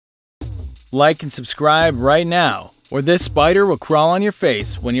Like and subscribe right now, or this spider will crawl on your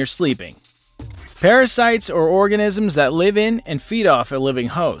face when you're sleeping. Parasites are organisms that live in and feed off a living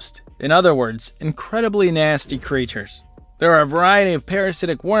host. In other words, incredibly nasty creatures. There are a variety of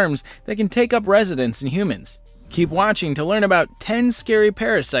parasitic worms that can take up residence in humans. Keep watching to learn about 10 scary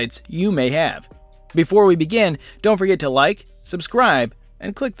parasites you may have. Before we begin, don't forget to like, subscribe,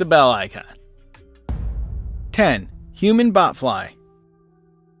 and click the bell icon. 10. Human botfly.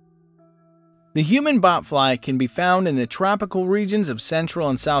 The human botfly can be found in the tropical regions of Central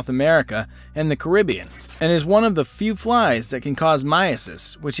and South America and the Caribbean, and is one of the few flies that can cause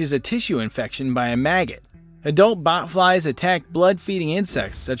myiasis, which is a tissue infection by a maggot. Adult botflies attack blood-feeding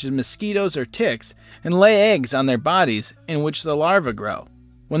insects such as mosquitoes or ticks and lay eggs on their bodies in which the larvae grow.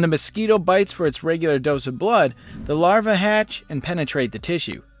 When the mosquito bites for its regular dose of blood, the larvae hatch and penetrate the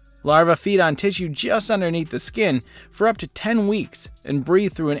tissue. Larvae feed on tissue just underneath the skin for up to 10 weeks and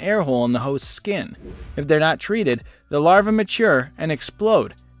breathe through an air hole in the host's skin. If they're not treated, the larvae mature and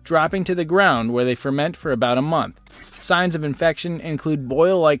explode, dropping to the ground where they ferment for about a month. Signs of infection include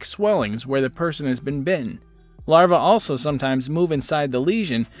boil-like swellings where the person has been bitten. Larvae also sometimes move inside the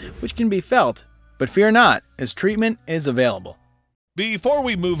lesion, which can be felt, but fear not, as treatment is available. Before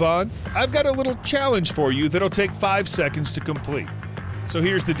we move on, I've got a little challenge for you that'll take 5 seconds to complete. So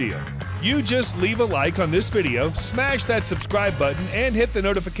here's the deal. You just leave a like on this video, smash that subscribe button, and hit the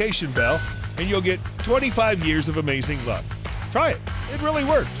notification bell, and you'll get 25 years of amazing luck. Try it. It really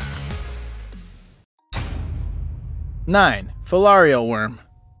works. 9. Filarial worm.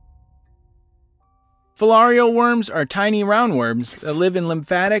 Filarial worms are tiny roundworms that live in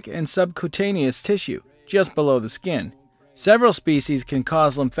lymphatic and subcutaneous tissue, just below the skin. Several species can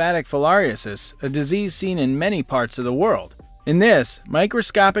cause lymphatic filariasis, a disease seen in many parts of the world. In this,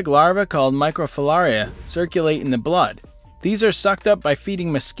 microscopic larvae called microfilaria circulate in the blood. These are sucked up by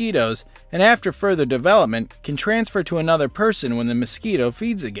feeding mosquitoes and after further development can transfer to another person when the mosquito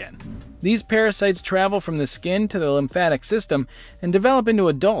feeds again. These parasites travel from the skin to the lymphatic system and develop into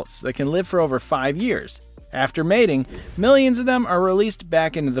adults that can live for over 5 years. After mating, millions of them are released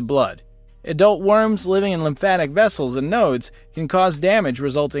back into the blood. Adult worms living in lymphatic vessels and nodes can cause damage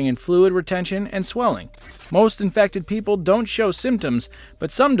resulting in fluid retention and swelling. Most infected people don't show symptoms, but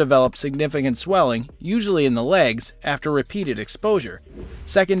some develop significant swelling, usually in the legs, after repeated exposure.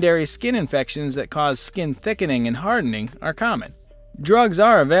 Secondary skin infections that cause skin thickening and hardening are common. Drugs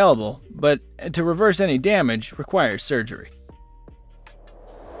are available, but to reverse any damage requires surgery.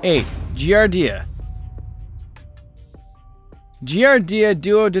 8. Giardia. Giardia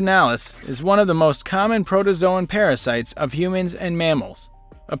duodenalis is one of the most common protozoan parasites of humans and mammals.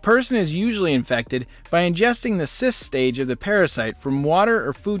 A person is usually infected by ingesting the cyst stage of the parasite from water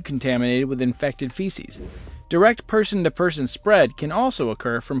or food contaminated with infected feces. Direct person-to-person spread can also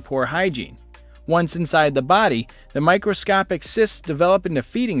occur from poor hygiene. Once inside the body, the microscopic cysts develop into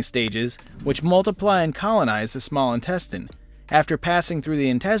feeding stages, which multiply and colonize the small intestine. After passing through the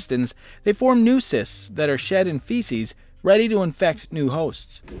intestines, they form new cysts that are shed in feces, ready to infect new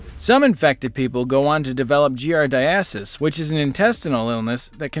hosts. Some infected people go on to develop giardiasis, which is an intestinal illness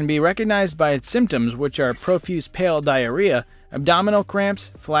that can be recognized by its symptoms, which are profuse pale diarrhea, abdominal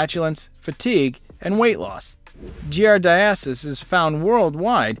cramps, flatulence, fatigue, and weight loss. Giardiasis is found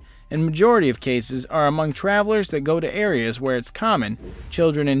worldwide, and majority of cases are among travelers that go to areas where it's common,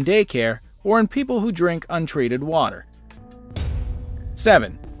 children in daycare, or in people who drink untreated water.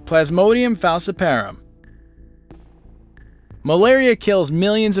 7. Plasmodium falciparum. Malaria kills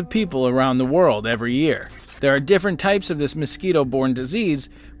millions of people around the world every year. There are different types of this mosquito-borne disease,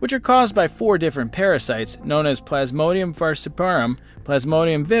 which are caused by 4 different parasites known as Plasmodium falciparum,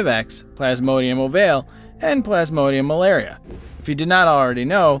 Plasmodium vivax, Plasmodium ovale, and Plasmodium malaria. If you did not already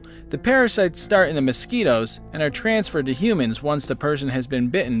know, the parasites start in the mosquitoes and are transferred to humans once the person has been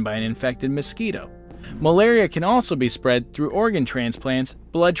bitten by an infected mosquito. Malaria can also be spread through organ transplants,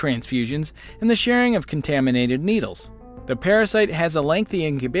 blood transfusions, and the sharing of contaminated needles. The parasite has a lengthy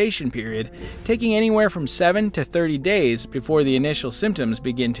incubation period, taking anywhere from 7 to 30 days before the initial symptoms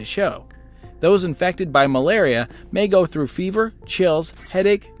begin to show. Those infected by malaria may go through fever, chills,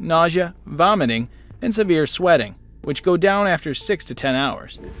 headache, nausea, vomiting, and severe sweating, which go down after 6 to 10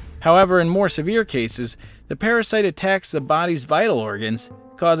 hours. However, in more severe cases, the parasite attacks the body's vital organs,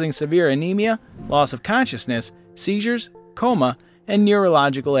 causing severe anemia, loss of consciousness, seizures, coma, and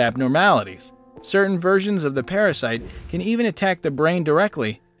neurological abnormalities. Certain versions of the parasite can even attack the brain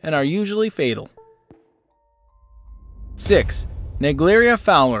directly and are usually fatal. 6. Naegleria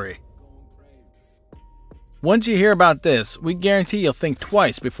fowleri. Once you hear about this, we guarantee you'll think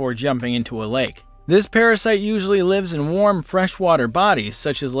twice before jumping into a lake. This parasite usually lives in warm freshwater bodies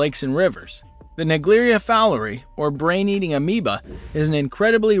such as lakes and rivers. The Naegleria fowleri, or brain-eating amoeba, is an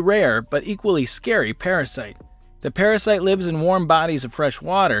incredibly rare but equally scary parasite. The parasite lives in warm bodies of fresh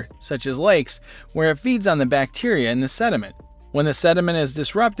water, such as lakes, where it feeds on the bacteria in the sediment. When the sediment is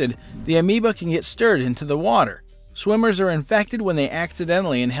disrupted, the amoeba can get stirred into the water. Swimmers are infected when they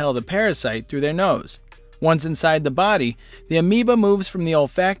accidentally inhale the parasite through their nose. Once inside the body, the amoeba moves from the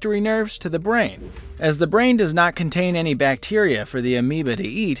olfactory nerves to the brain. As the brain does not contain any bacteria for the amoeba to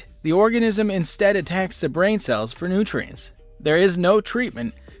eat, the organism instead attacks the brain cells for nutrients. There is no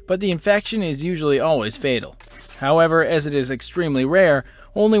treatment, but the infection is usually always fatal. However, as it is extremely rare,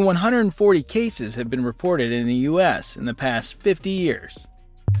 only 140 cases have been reported in the US in the past 50 years.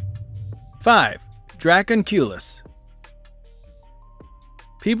 5. Dracunculus.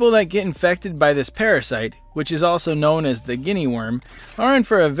 People that get infected by this parasite, which is also known as the guinea worm, are in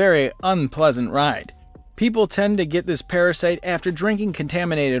for a very unpleasant ride. People tend to get this parasite after drinking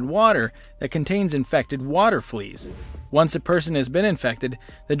contaminated water that contains infected water fleas. Once a person has been infected,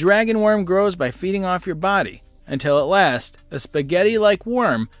 the dragon worm grows by feeding off your body, until at last, a spaghetti-like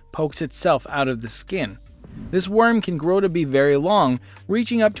worm pokes itself out of the skin. This worm can grow to be very long,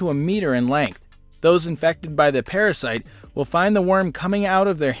 reaching up to a meter in length. Those infected by the parasite will find the worm coming out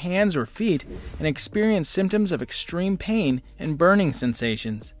of their hands or feet and experience symptoms of extreme pain and burning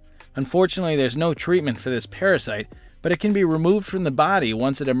sensations. Unfortunately, there's no treatment for this parasite, but it can be removed from the body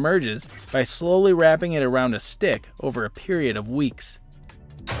once it emerges by slowly wrapping it around a stick over a period of weeks.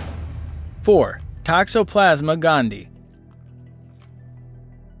 4. Toxoplasma gondii.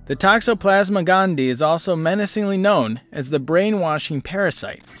 The Toxoplasma gondii is also menacingly known as the brainwashing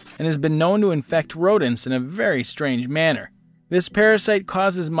parasite and has been known to infect rodents in a very strange manner. This parasite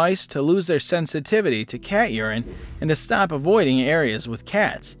causes mice to lose their sensitivity to cat urine and to stop avoiding areas with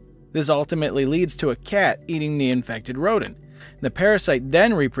cats. This ultimately leads to a cat eating the infected rodent. The parasite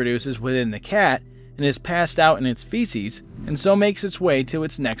then reproduces within the cat and is passed out in its feces, and so makes its way to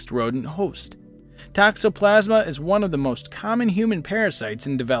its next rodent host. Toxoplasma is one of the most common human parasites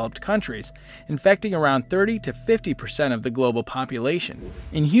in developed countries, infecting around 30 to 50% of the global population.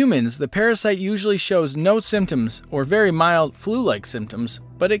 In humans, the parasite usually shows no symptoms or very mild flu-like symptoms,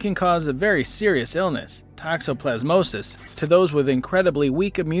 but it can cause a very serious illness, toxoplasmosis, to those with incredibly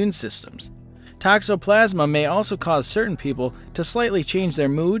weak immune systems. Toxoplasma may also cause certain people to slightly change their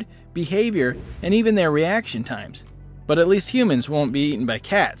mood, behavior, and even their reaction times. But at least humans won't be eaten by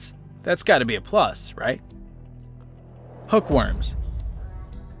cats. That's got to be a plus, right? Hookworms.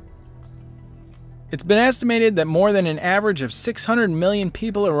 It's been estimated that more than an average of 600 million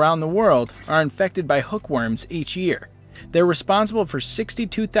people around the world are infected by hookworms each year. They're responsible for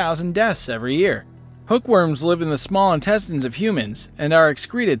 62,000 deaths every year. Hookworms live in the small intestines of humans and are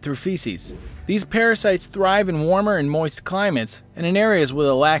excreted through feces. These parasites thrive in warmer and moist climates and in areas with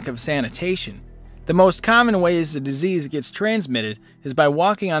a lack of sanitation. The most common ways the disease gets transmitted is by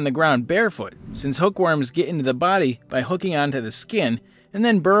walking on the ground barefoot, since hookworms get into the body by hooking onto the skin and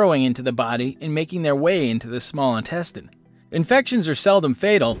then burrowing into the body and making their way into the small intestine. Infections are seldom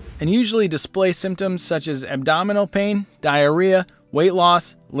fatal and usually display symptoms such as abdominal pain, diarrhea, weight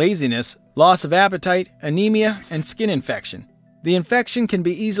loss, laziness, loss of appetite, anemia, and skin infection. The infection can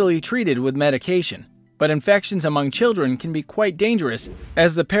be easily treated with medication. But infections among children can be quite dangerous,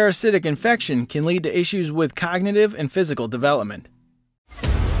 as the parasitic infection can lead to issues with cognitive and physical development.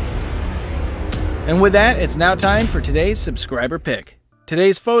 And with that, it's now time for today's subscriber pick.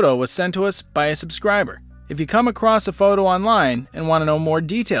 Today's photo was sent to us by a subscriber. If you come across a photo online and want to know more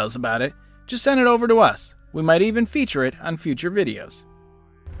details about it, just send it over to us. We might even feature it on future videos.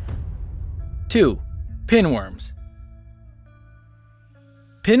 2. Pinworms.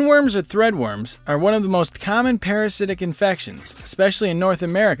 Pinworms or threadworms are one of the most common parasitic infections, especially in North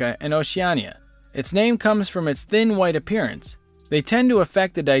America and Oceania. Its name comes from its thin white appearance. They tend to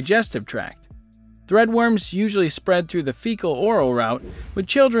affect the digestive tract. Threadworms usually spread through the fecal-oral route, with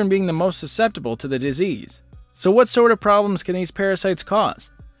children being the most susceptible to the disease. So what sort of problems can these parasites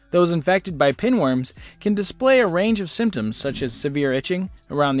cause? Those infected by pinworms can display a range of symptoms such as severe itching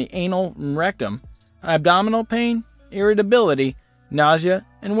around the anal and rectum, abdominal pain, irritability, nausea,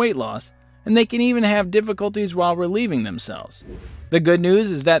 and weight loss, and they can even have difficulties while relieving themselves. The good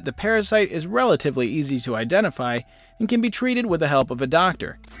news is that the parasite is relatively easy to identify and can be treated with the help of a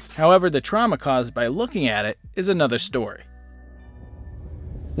doctor. However, the trauma caused by looking at it is another story.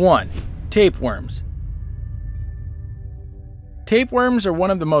 1. Tapeworms. Tapeworms are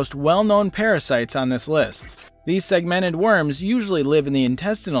one of the most well-known parasites on this list. These segmented worms usually live in the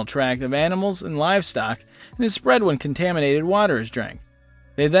intestinal tract of animals and livestock and is spread when contaminated water is drank.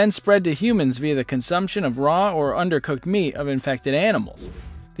 They then spread to humans via the consumption of raw or undercooked meat of infected animals.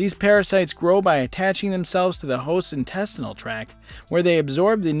 These parasites grow by attaching themselves to the host's intestinal tract, where they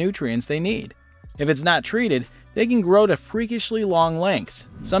absorb the nutrients they need. If it's not treated, they can grow to freakishly long lengths,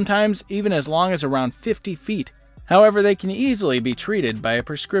 sometimes even as long as around 50 feet. However, they can easily be treated by a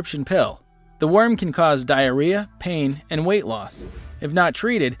prescription pill. The worm can cause diarrhea, pain, and weight loss. If not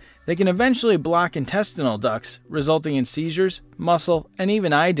treated, they can eventually block intestinal ducts, resulting in seizures, muscle, and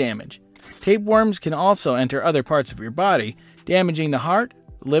even eye damage. Tapeworms can also enter other parts of your body, damaging the heart,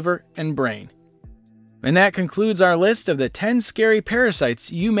 liver, and brain. And that concludes our list of the 10 scary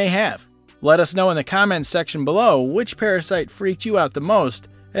parasites you may have. Let us know in the comments section below which parasite freaked you out the most,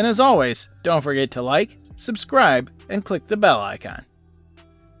 and as always, don't forget to like, subscribe, and click the bell icon.